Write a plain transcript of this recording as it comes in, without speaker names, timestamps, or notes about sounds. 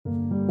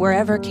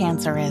Wherever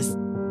cancer is,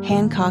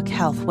 Hancock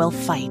Health will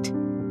fight.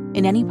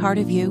 In any part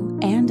of you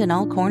and in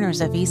all corners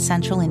of East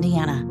Central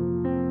Indiana.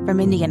 From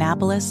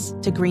Indianapolis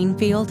to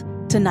Greenfield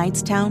to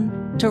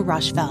Knightstown to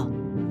Rushville.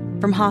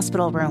 From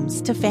hospital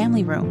rooms to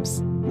family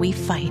rooms, we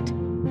fight.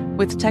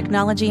 With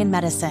technology and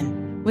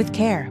medicine, with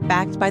care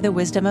backed by the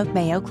wisdom of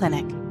Mayo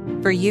Clinic.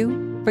 For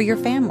you, for your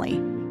family,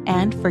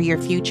 and for your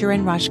future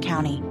in Rush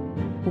County.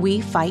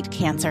 We fight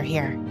cancer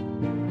here.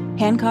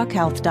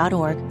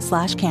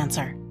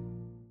 HancockHealth.org/cancer.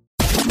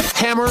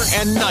 Hammer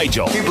and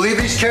Nigel. Can you believe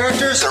these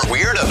characters are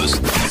weirdos?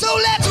 So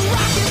let's rock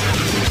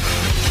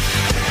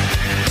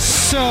it!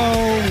 So,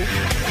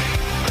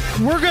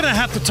 we're going to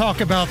have to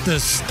talk about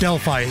this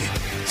Delphi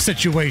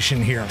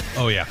situation here.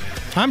 Oh, yeah.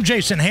 I'm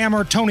Jason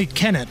Hammer, Tony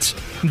Kennett,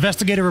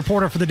 investigative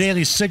reporter for the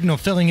Daily Signal,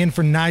 filling in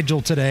for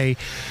Nigel today.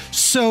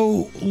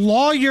 So,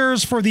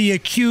 lawyers for the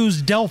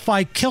accused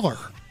Delphi killer,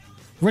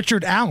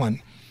 Richard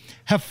Allen,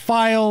 have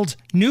filed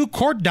new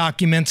court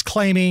documents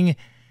claiming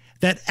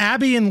that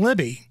Abby and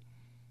Libby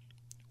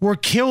were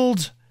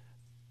killed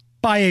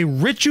by a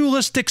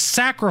ritualistic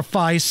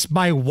sacrifice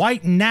by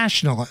white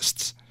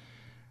nationalists.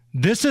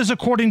 This is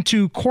according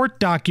to court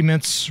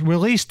documents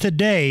released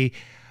today.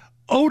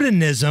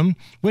 Odinism,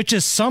 which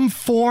is some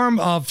form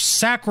of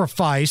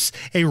sacrifice,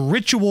 a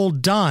ritual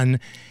done,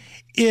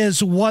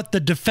 is what the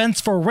defense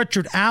for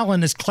Richard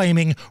Allen is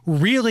claiming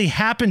really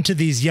happened to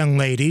these young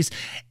ladies,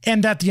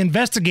 and that the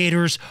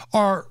investigators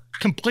are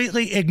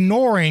completely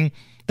ignoring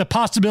the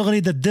possibility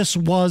that this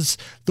was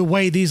the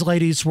way these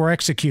ladies were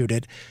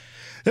executed.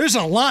 There's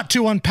a lot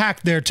to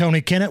unpack there,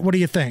 Tony Kennett. What do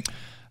you think?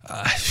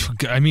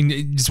 I mean,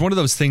 it's one of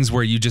those things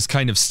where you just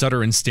kind of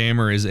stutter and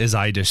stammer as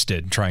I just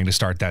did trying to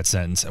start that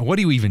sentence. What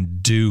do you even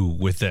do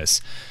with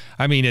this?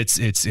 I mean,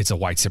 it's a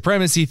white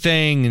supremacy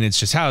thing, and it's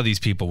just how these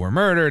people were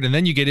murdered. And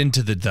then you get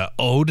into the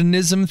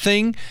Odinism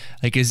thing.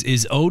 Like,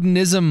 is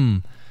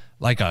Odinism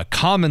like a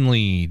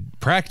commonly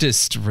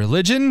practiced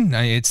religion?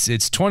 It's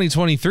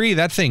 2023.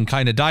 That thing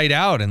kind of died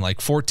out in like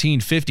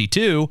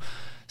 1452.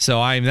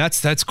 So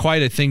that's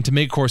quite a thing to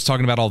make. Of course,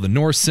 talking about all the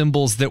Norse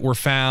symbols that were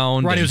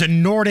found. Right, it was a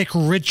Nordic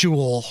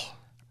ritual.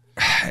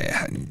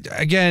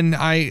 Again,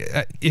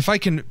 if I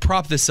can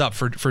prop this up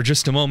for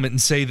just a moment and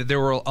say that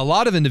there were a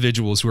lot of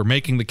individuals who were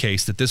making the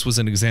case that this was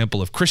an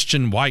example of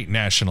Christian white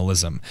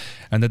nationalism,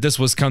 and that this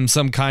was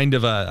some kind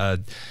of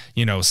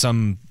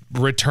some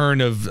return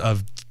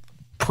of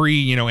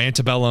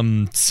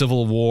pre-antebellum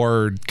Civil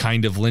War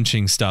kind of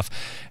lynching stuff.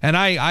 And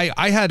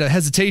I had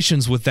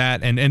hesitations with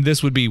that, and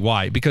this would be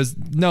why. Because,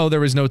 no,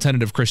 there is no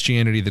tenet of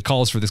Christianity that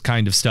calls for this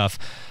kind of stuff.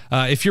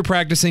 If you're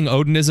practicing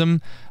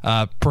Odinism,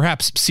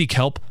 perhaps seek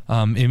help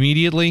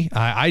immediately.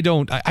 I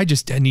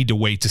just need to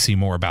wait to see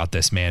more about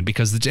this, man,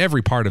 because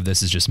every part of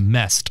this is just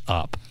messed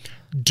up.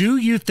 Do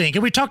you think,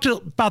 and we talked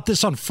about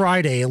this on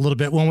Friday a little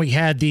bit when we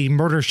had the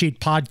Murder Sheet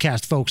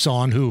podcast folks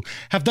on, who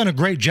have done a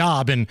great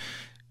job in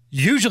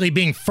usually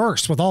being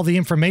first with all the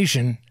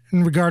information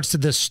in regards to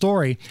this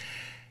story.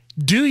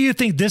 Do you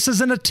think this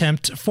is an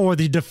attempt for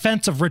the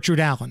defense of Richard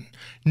Allen,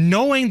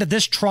 knowing that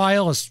this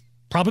trial is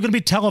probably going to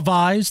be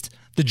televised?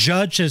 The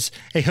judge is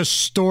a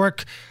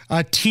historic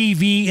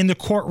TV in the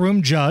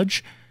courtroom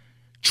judge,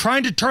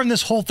 trying to turn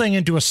this whole thing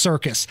into a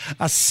circus,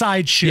 a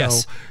sideshow.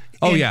 Yes.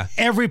 Oh, yeah.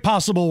 Every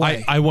possible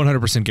way. I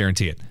 100%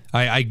 guarantee it.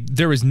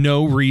 There is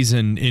no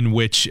reason in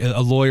which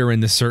a lawyer in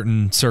this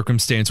certain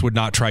circumstance would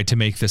not try to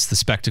make this the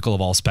spectacle of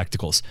all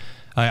spectacles.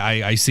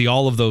 I see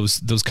all of those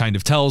kind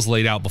of tells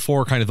laid out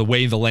before, kind of the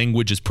way the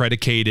language is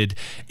predicated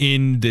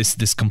in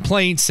this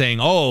complaint, saying,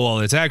 oh, well,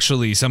 it's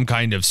actually some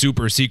kind of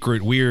super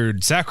secret,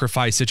 weird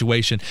sacrifice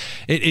situation.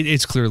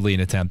 It's clearly an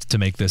attempt to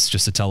make this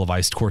just a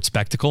televised court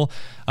spectacle.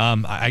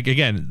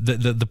 Again,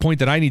 the point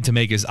that I need to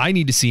make is I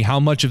need to see how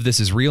much of this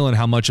is real and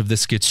how much of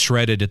this gets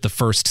shredded at the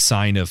first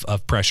sign of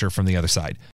pressure from the other side.